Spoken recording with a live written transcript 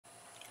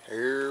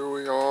Here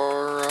we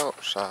are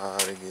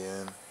outside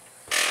again.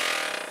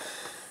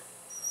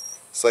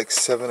 It's like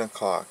 7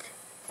 o'clock.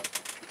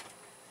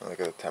 Look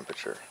at the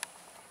temperature.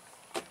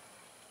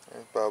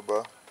 There's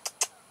Bubba.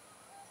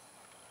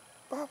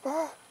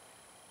 Bubba.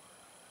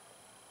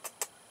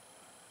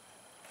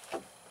 Hi,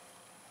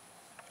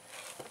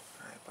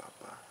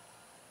 Bubba.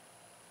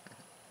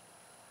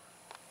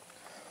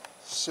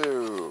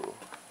 So,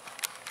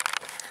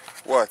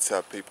 what's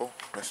up, people?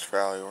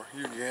 MrFallior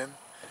here again.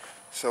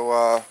 So,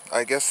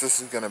 I guess this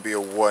is going to be a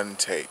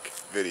one-take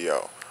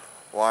video.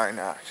 Why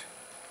not?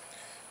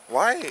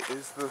 Why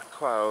is the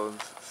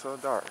clouds so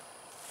dark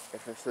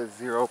if it says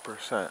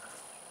 0%?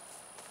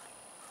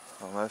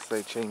 Unless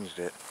they changed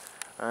it.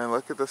 I mean,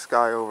 look at the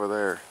sky over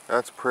there.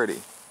 That's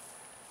pretty.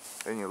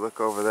 Then you look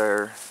over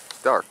there,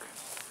 it's dark.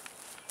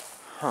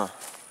 Huh.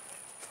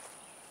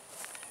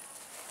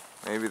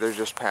 Maybe they're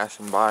just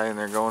passing by and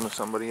they're going to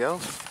somebody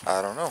else?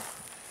 I don't know.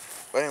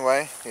 But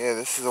anyway, yeah,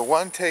 this is a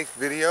one-take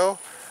video.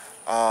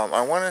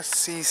 I want to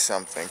see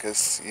something,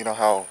 because you know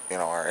how,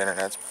 our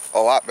internet's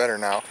a lot better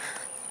now.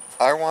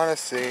 I want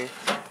to see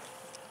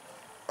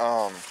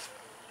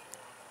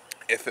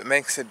if it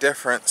makes a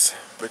difference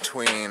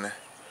between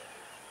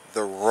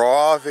the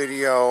raw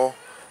video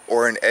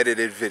or an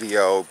edited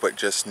video, but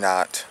just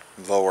not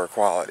lower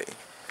quality.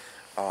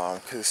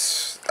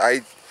 Because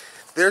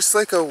there's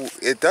like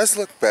it does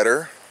look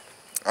better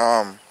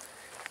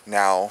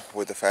now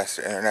with the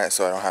faster internet,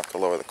 so I don't have to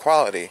lower the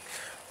quality.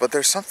 But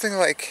there's something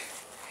like,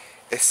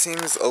 it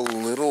seems a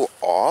little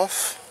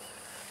off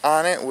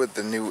on it with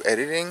the new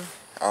editing,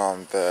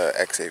 the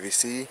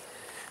XAVC,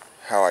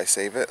 how I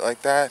save it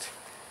like that.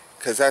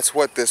 Because that's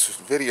what this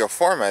video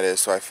format is,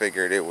 so I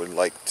figured it would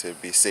like to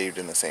be saved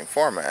in the same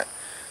format.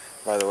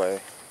 By the way,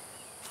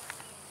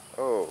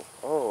 oh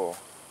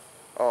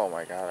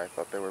my god, I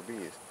thought they were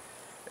bees.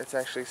 It's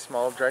actually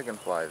small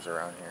dragonflies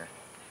around here.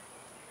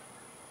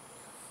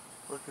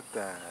 Look at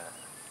that.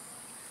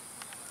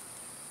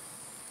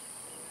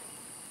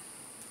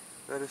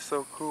 That is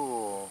so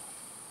cool.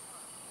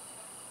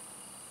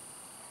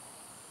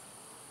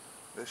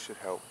 This should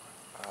help.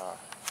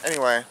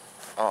 Anyway,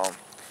 but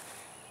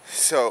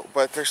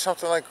there's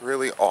something like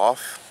really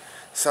off.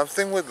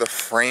 Something with the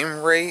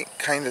frame rate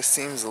kind of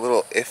seems a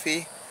little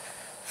iffy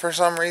for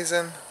some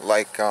reason.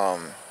 Like,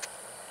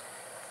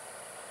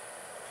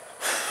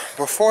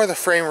 before the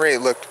frame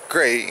rate looked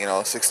great,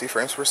 60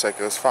 frames per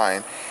second was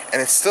fine.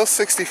 And it's still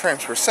 60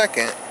 frames per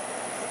second.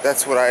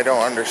 That's what I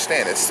don't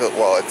understand. It's still,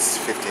 well, it's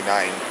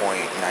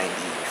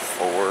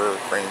 59.94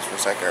 frames per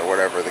second or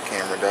whatever the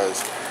camera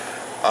does.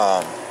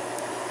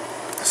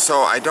 So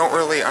I don't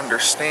really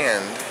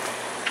understand.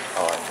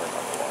 Oh, I turned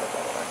on the water,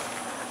 by the way.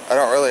 I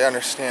don't really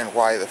understand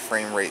why the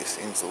frame rate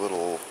seems a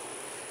little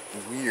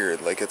weird.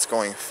 Like it's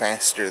going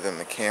faster than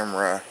the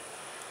camera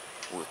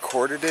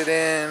recorded it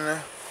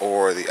in,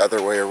 or the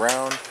other way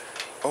around.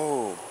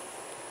 Oh.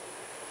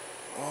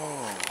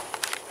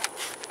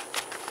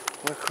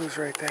 Look who's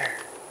right there.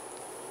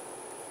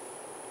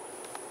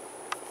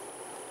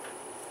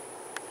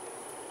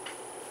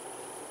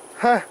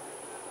 Huh.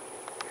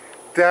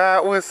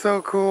 That was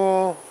so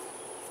cool.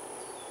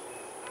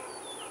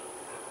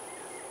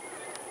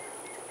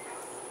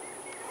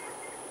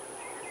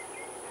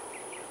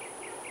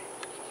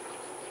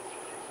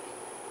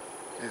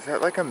 Is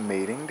that like a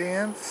mating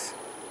dance?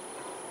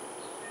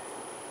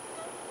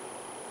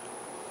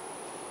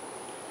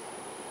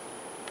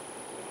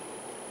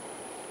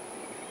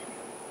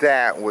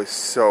 That was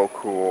so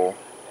cool.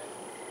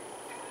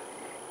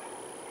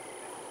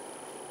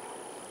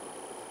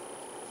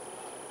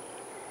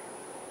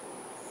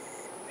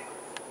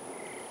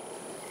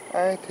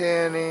 Hi,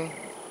 Tanny.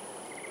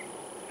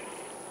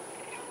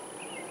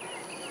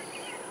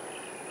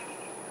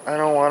 I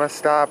don't want to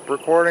stop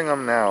recording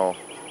them now.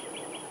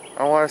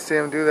 I want to see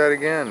him do that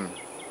again.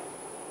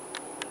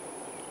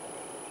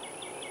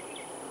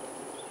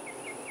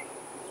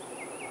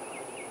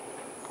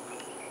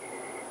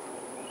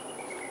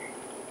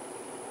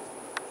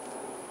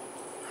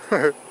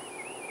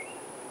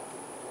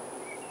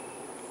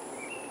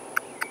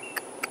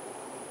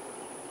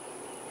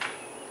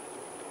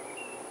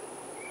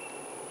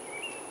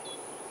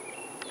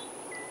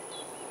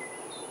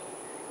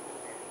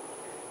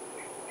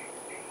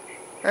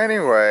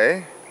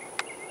 Anyway,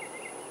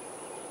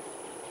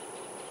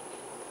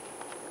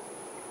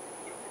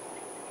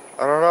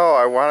 I don't know.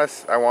 I want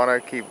to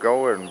keep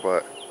going,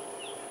 but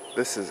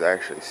this is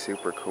actually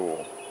super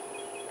cool.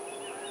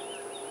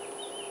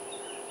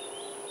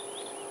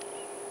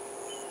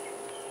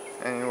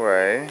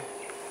 Anyway,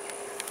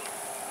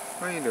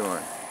 what are you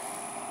doing?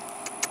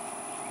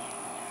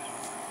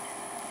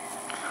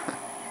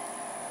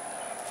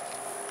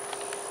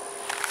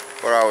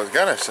 What I was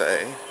gonna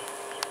say,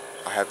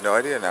 I have no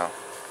idea now.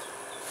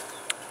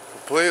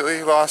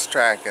 Completely lost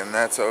track, and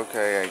that's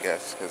okay, I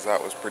guess, because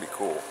that was pretty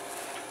cool.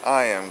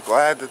 I am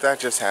glad that that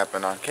just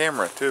happened on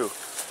camera too,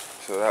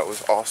 so that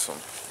was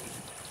awesome.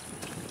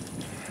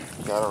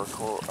 Gotta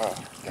record.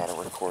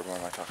 What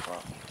am I talking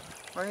about?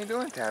 What are you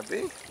doing,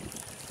 Tabby?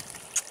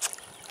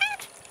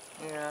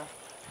 Yeah.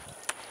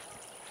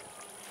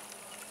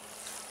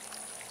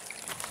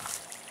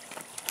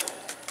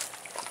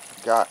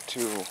 got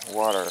to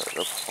water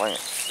the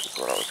plants, is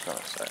what I was going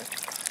to say.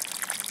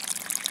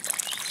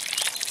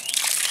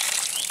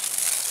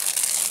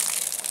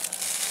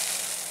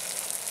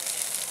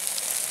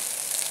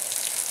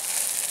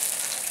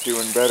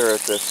 Doing better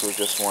at this with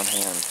just one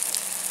hand.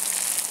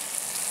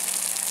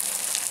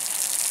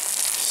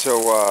 So,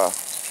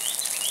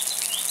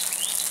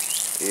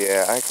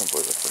 yeah, I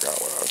completely forgot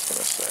what I was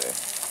going to say.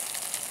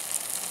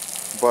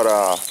 But,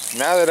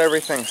 now that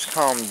everything's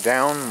calmed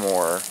down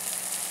more,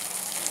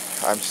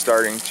 I'm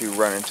starting to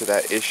run into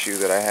that issue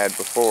that I had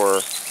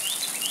before,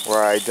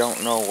 where I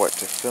don't know what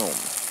to film.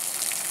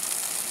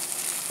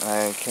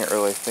 I can't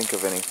really think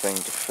of anything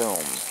to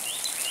film.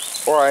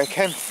 Or I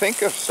can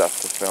think of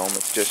stuff to film,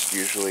 it's just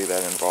usually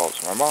that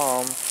involves my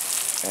mom,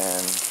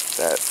 and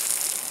that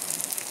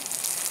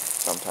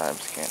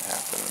sometimes can't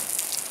happen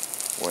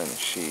when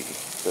she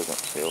doesn't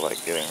feel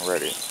like getting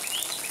ready.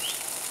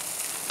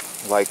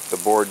 Like the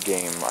board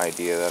game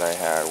idea that I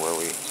had where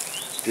we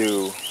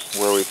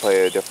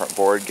play a different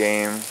board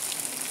game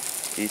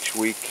each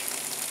week.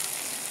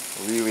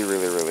 Really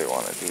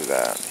want to do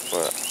that,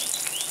 but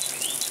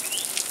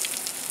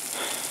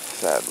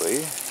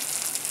sadly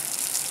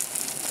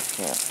I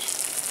can't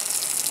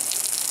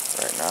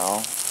right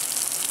now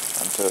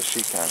until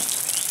she can.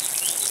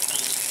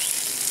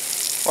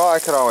 Well, I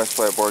could always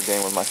play a board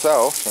game with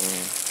myself and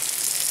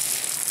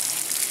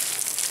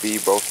be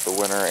both the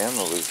winner and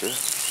the loser.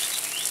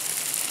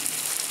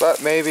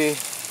 But maybe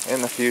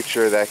in the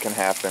future that can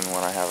happen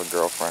when I have a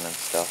girlfriend and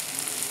stuff.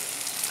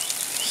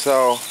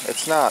 So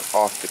it's not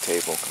off the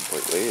table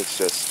completely, it's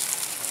just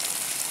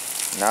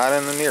not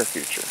in the near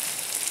future.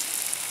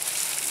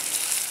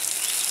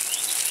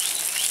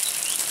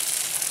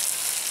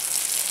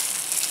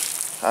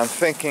 I'm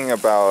thinking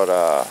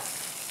about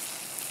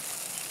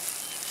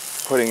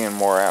putting in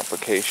more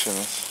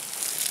applications.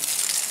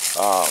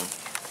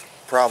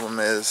 Problem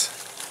is,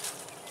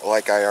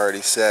 like I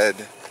already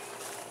said,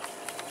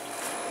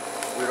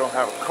 we don't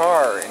have a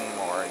car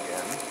anymore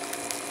again,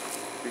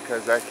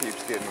 because that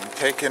keeps getting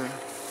taken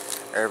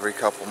every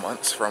couple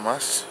months from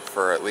us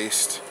for at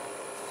least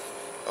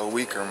a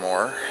week or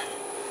more.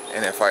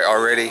 And if I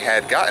already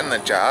had gotten the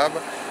job,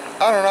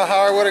 I don't know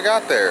how I would have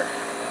got there,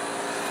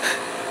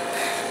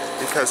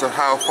 because of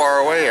how far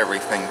away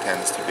everything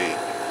tends to be.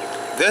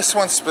 This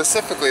one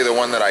specifically, the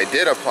one that I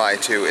did apply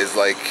to, is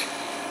like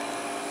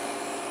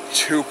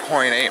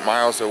 2.8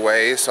 miles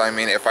away, so I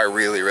mean, if I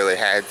really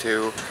had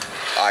to,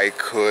 I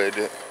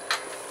could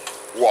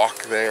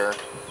walk there.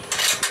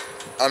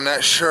 I'm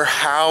not sure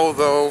how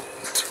though,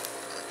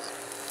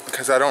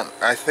 because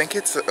I think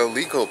it's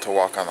illegal to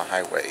walk on the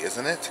highway,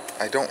 isn't it?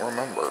 I don't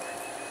remember.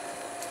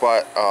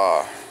 But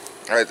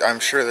I'm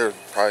sure there'd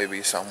probably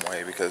be some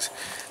way, because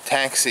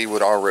taxi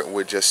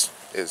would just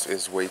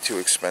is way too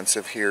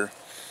expensive here.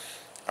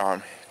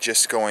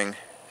 Just going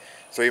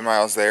 3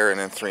 miles there and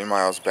then 3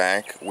 miles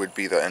back would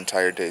be the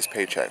entire day's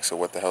paycheck. So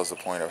what the hell's the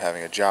point of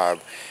having a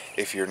job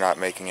if you're not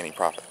making any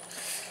profit?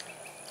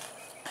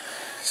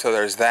 So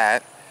there's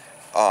that.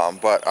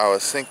 But I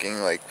was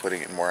thinking like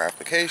putting in more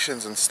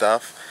applications and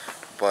stuff.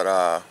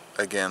 But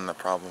again, the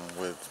problem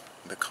with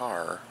the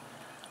car,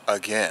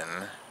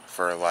 again,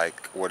 for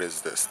like, what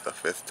is this, the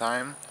 5th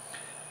time?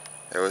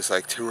 There was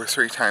like 2 or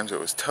 3 times it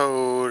was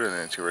towed, and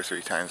then 2 or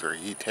 3 times where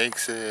he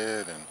takes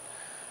it, and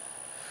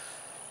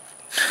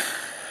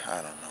I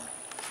don't know.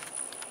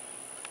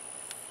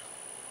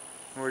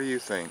 What do you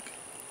think?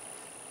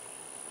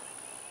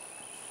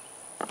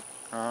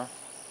 Huh?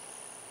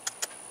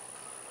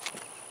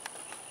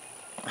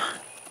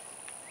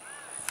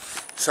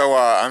 So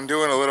I'm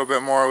doing a little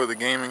bit more with the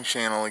gaming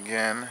channel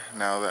again,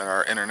 now that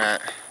our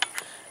internet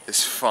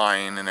is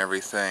fine and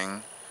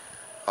everything.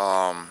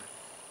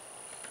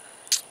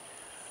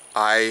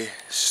 I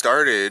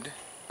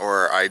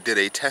did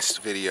a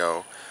test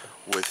video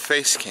with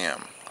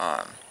Facecam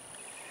on.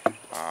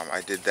 I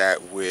did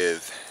that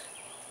with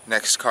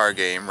Next Car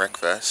Game,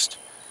 Wreckfest,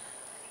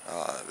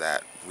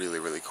 that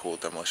really cool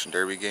Demolition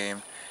Derby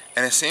game,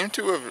 and I seem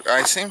to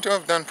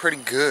have done pretty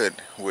good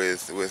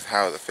with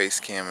how the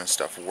Facecam and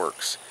stuff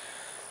works,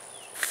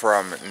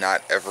 from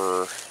not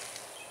ever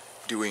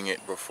doing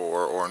it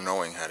before or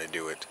knowing how to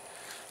do it.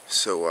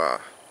 So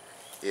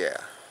yeah,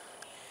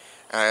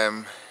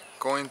 I'm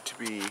going to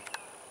be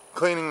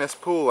cleaning this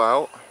pool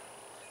out,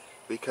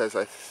 because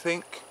I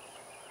think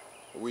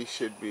we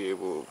should be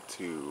able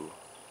to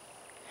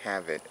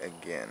have it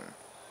again.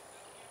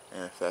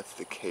 And if that's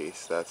the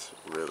case, that's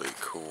really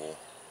cool.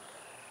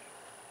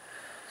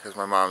 Because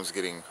my mom's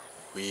getting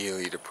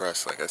really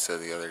depressed, like I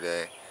said the other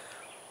day.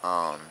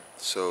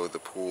 So the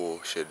pool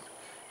should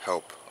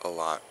help a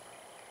lot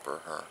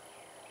for her.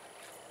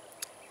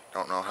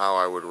 Don't know how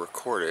I would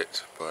record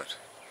it, but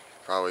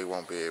probably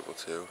won't be able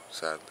to,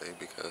 sadly,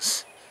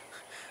 because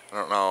I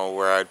don't know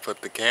where I'd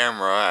put the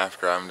camera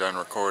after I'm done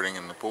recording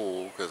in the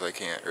pool, because I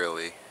can't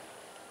really,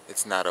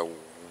 it's not a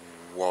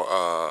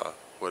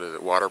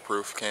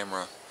waterproof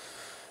camera,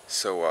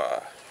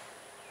 so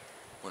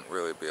wouldn't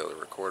really be able to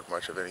record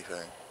much of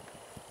anything.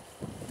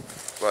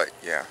 But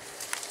yeah,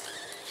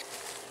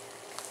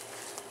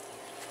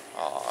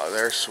 Aw,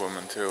 they're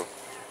swimming too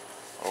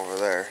over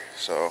there.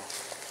 So I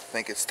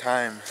think it's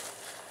time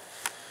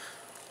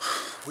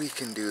we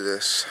can do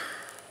this.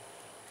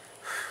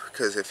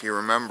 Because if you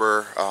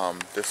remember,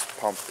 this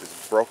pump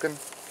is broken.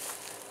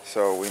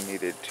 So we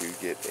needed to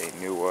get a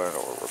new one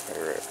or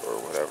repair it or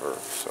whatever.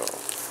 So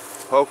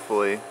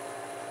hopefully,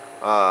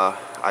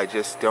 I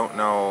just don't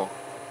know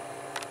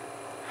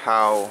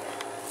how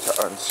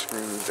to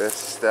unscrew this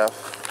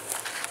stuff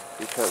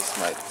because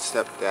my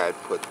stepdad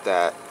put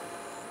that,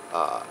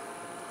 I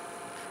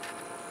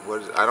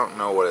don't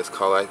know what it's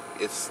called.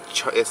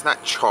 It's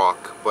not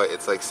chalk, but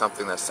it's like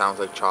something that sounds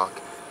like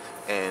chalk.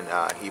 And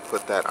he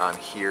put that on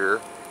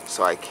here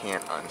so I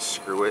can't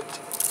unscrew it.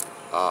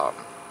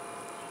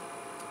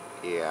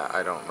 Yeah,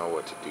 I don't know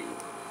what to do.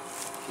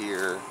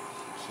 Here.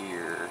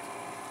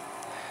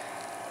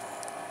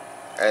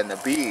 And the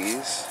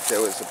bees,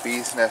 there was a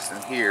bee's nest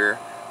in here.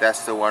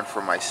 That's the one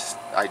from my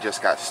I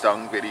just got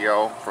stung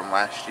video from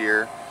last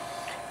year.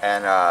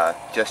 And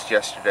just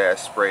yesterday I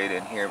sprayed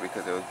in here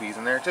because there was bees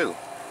in there too.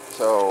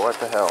 So what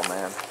the hell,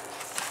 man?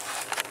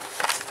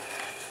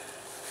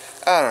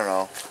 I don't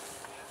know.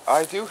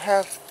 I do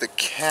have the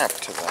cap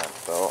to that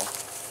though.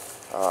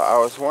 I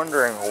was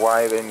wondering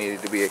why there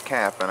needed to be a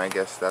cap, and I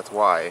guess that's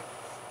why.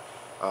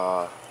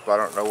 But I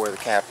don't know where the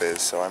cap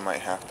is, so I might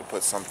have to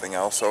put something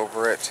else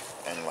over it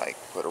and like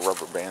put a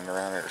rubber band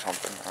around it or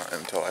something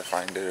until I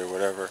find it or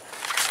whatever.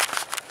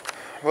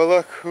 Well,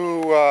 look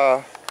who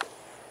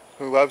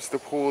loves the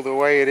pool the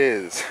way it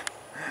is.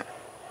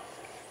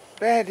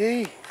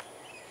 Betty.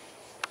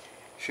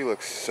 She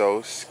looks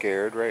so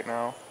scared right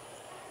now.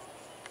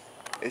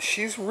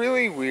 She's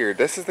really weird.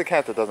 This is the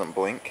cat that doesn't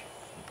blink.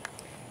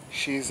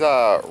 She's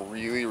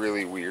really,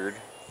 really weird.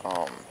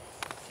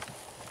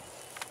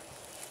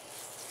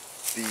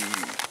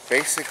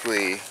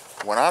 Basically,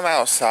 when I'm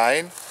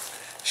outside,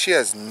 she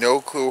has no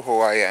clue who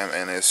I am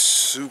and is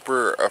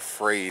super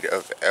afraid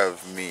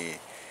of me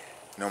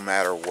no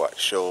matter what.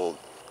 She'll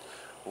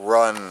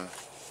run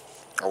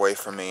away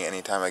from me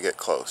anytime I get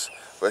close.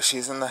 But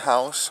she's in the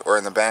house or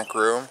in the back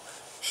room,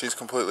 she's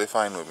completely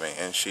fine with me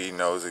and she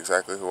knows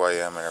exactly who I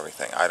am and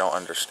everything. I don't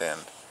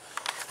understand.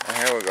 And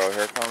here we go.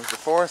 Here comes the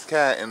fourth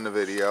cat in the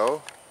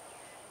video.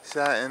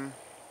 Satin.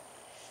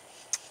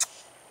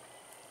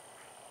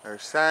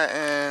 There's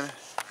Satin.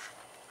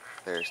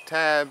 There's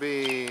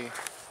Tabby.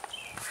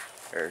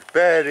 There's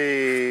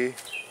Betty.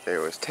 There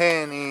was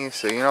Tanny.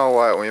 So you know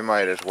what? We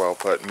might as well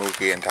put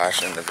Mookie and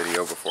Tasha in the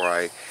video before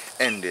I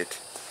end it.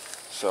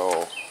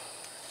 So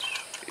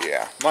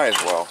yeah, might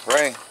as well,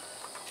 right?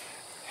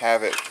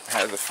 Have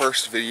the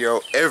first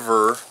video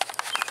ever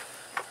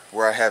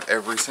where I have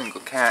every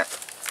single cat,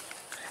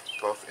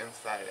 both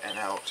inside and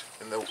out,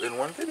 in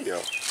one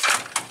video.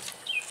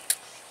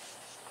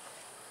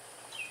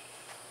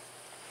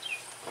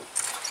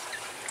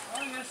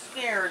 Oh, you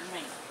scared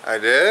me. I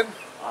did?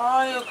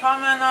 Oh, you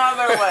come in the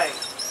other way.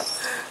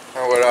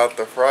 I went out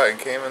the front and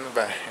came in the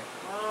back.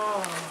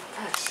 Oh.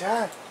 Good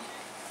shot.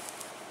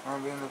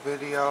 Wanna be in the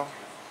video?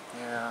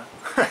 Yeah.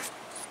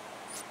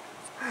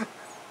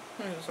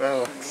 That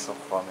looks so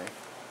funny.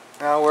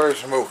 Now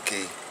where's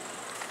Mookie?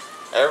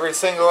 Every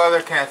single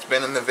other cat's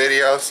been in the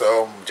video,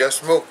 so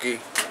just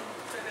Mookie.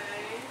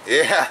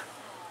 Today? Yeah.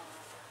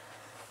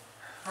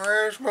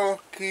 Where's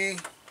Mookie?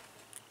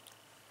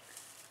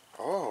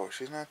 Oh,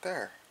 she's not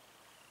there.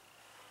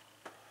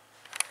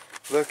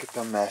 Look at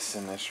the mess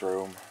in this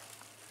room.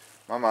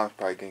 My mom's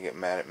probably gonna get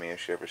mad at me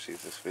if she ever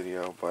sees this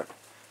video, but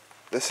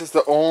this is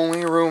the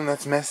only room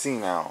that's messy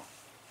now.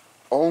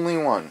 Only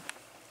one.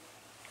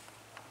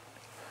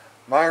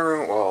 My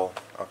room, well,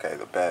 okay,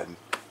 the bed,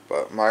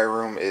 but my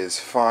room is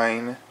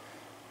fine.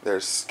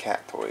 There's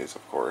cat toys,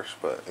 of course,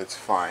 but it's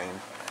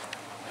fine.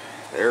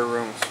 Their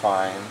room's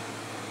fine.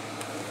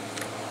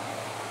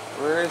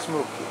 Where is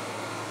Mookie?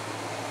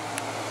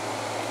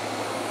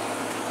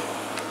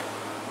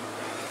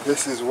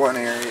 This is one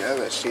area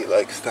that she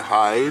likes to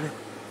hide,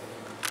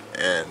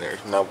 and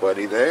there's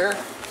nobody there.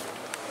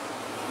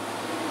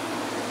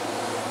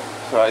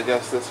 So I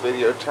guess this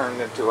video turned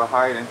into a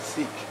hide and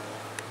seek.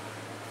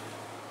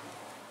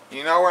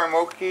 You know where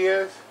Mookie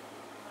is?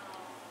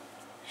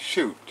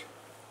 Shoot.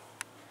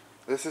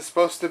 This is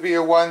supposed to be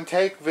a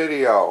one-take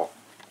video.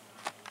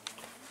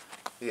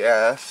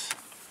 Yes.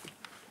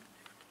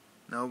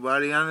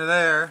 Nobody under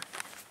there.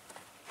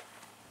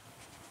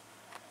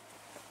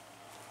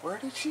 Where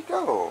did she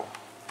go?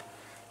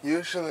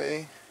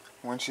 Usually,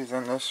 when she's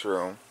in this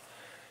room,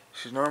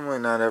 she's normally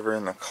not ever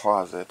in the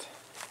closet.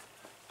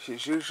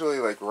 She's usually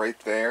like right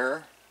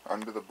there,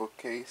 under the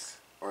bookcase,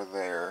 or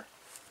there.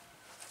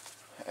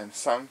 And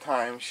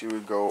sometimes she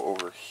would go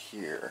over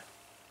here.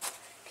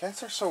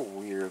 Cats are so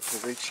weird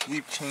because they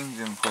keep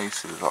changing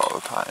places all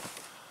the time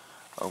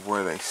of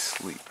where they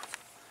sleep.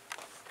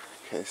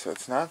 Okay, so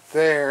it's not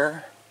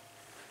there.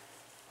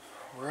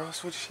 Where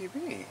else would she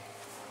be?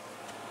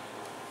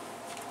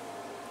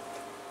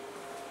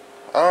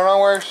 I don't know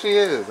where she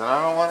is, and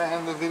I don't want to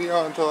end the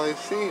video until I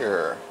see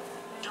her.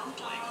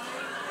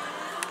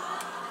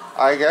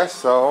 I guess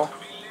so.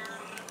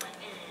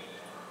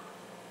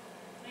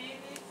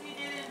 Maybe she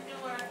didn't do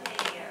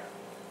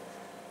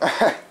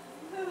I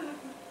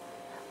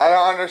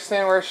don't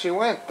understand where she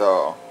went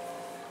though.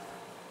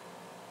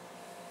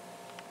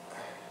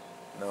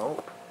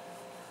 Nope.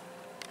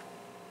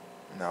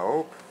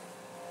 Nope.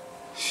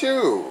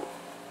 Shoot.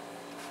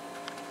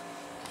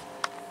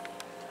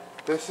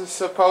 This is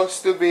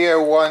supposed to be a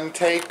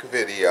one-take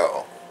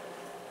video.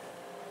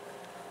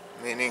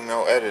 Meaning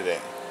no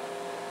editing.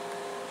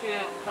 She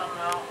didn't come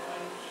out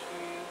when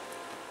you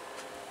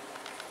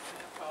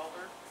called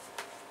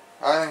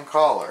her? I didn't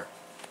call her.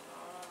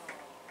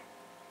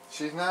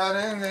 She's not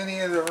in any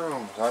of the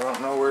rooms. I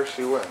don't know where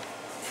she went.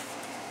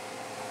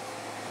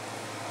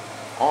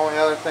 Only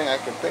other thing I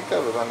can think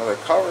of is under the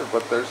cupboard,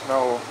 but there's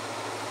no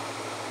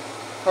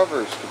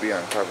covers to be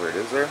uncovered,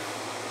 is there?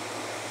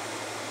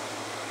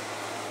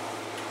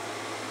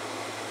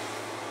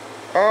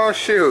 Oh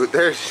shoot,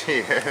 there she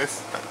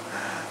is.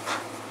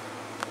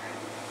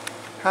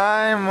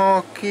 Hi,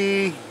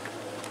 Moki.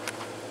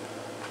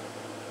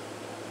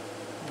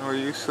 Are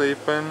you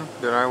sleeping?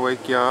 Did I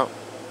wake you up?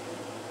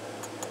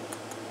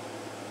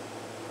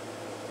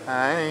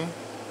 Hi.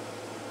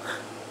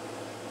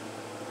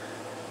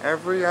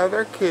 Every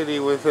other kitty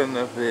was in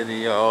the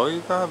video.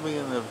 You gotta be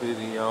in the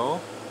video.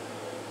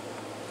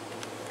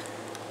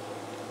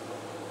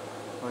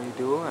 What are you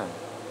doing?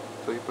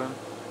 Sleeping?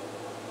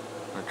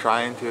 Or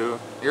trying to?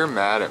 You're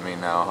mad at me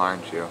now,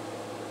 aren't you?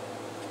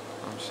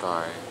 I'm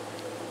sorry.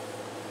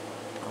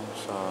 I'm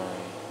sorry.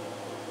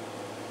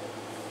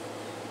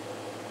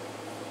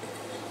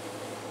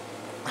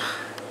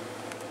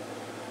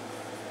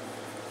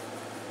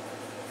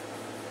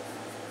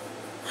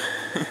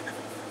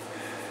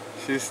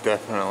 She's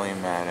definitely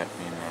mad at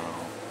me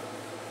now.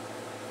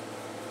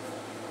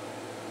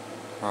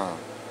 Huh.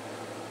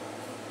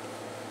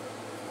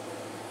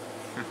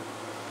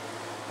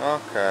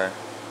 Okay.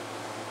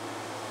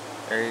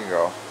 There you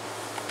go.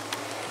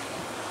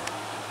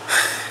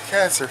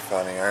 Cats are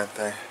funny, aren't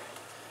they?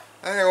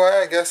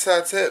 Anyway, I guess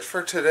that's it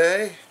for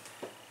today.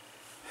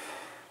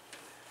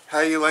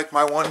 How you like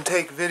my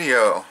one-take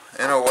video?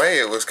 In a way,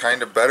 it was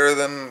kind of better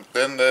than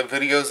the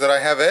videos that I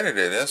have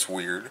edited. That's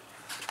weird.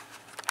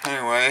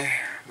 Anyway,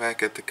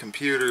 back at the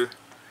computer.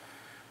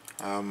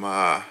 I'm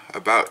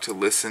about to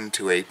listen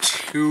to a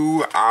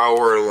 2-hour-long,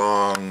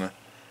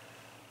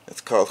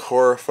 it's called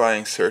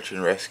Horrifying Search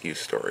and Rescue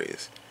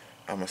Stories.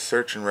 I'm a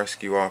search and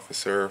rescue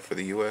officer for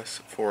the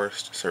U.S.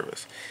 Forest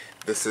Service.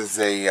 This is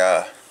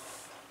a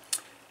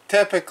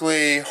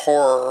typically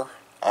horror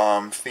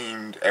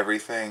themed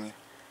everything.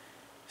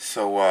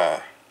 So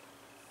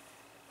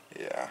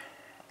yeah,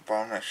 but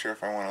I'm not sure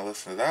if I want to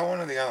listen to that one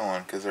or the other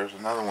one, because there's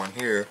another one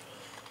here.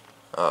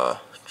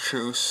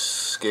 True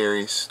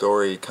Scary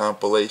Story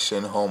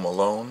Compilation, Home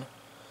Alone,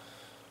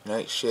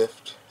 Night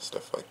Shift,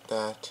 stuff like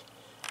that.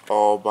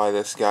 All by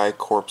this guy,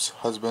 Corpse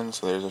Husband,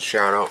 so there's a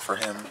shout out for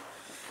him.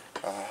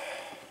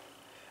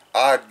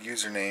 Odd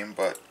username,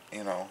 but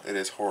you know, it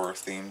is horror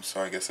themed,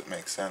 so I guess it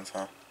makes sense,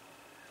 huh?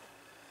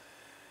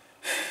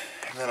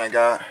 And then I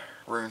got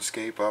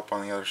RuneScape up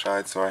on the other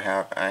side, so I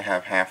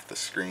have half the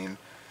screen,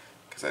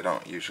 because I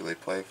don't usually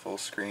play full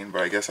screen,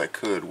 but I guess I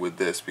could with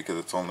this because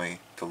it's only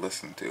to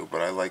listen to.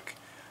 But I like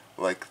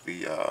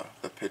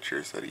the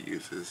pictures that he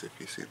uses, if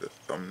you see the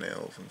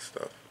thumbnails and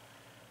stuff.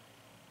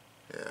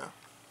 Yeah.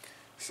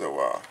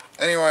 So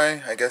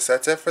anyway, I guess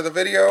that's it for the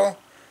video.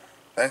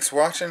 Thanks for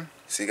watching.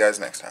 See you guys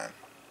next time.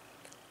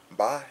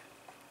 Bye.